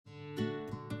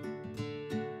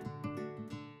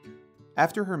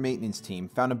After her maintenance team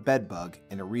found a bed bug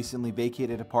in a recently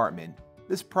vacated apartment,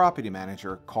 this property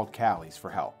manager called Cowleys for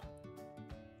help.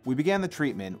 We began the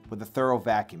treatment with a thorough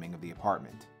vacuuming of the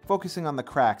apartment, focusing on the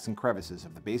cracks and crevices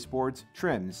of the baseboards,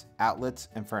 trims, outlets,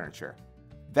 and furniture.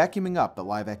 Vacuuming up the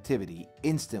live activity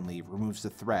instantly removes the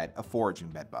threat of foraging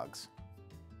bedbugs.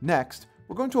 Next,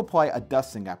 we're going to apply a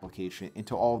dusting application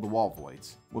into all of the wall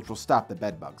voids, which will stop the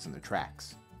bedbugs in their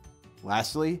tracks.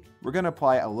 Lastly, we're going to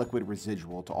apply a liquid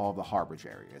residual to all of the harborage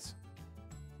areas.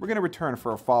 We're going to return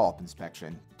for a follow-up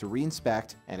inspection to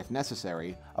re-inspect and, if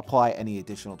necessary, apply any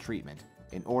additional treatment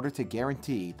in order to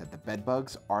guarantee that the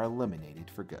bedbugs are eliminated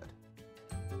for good.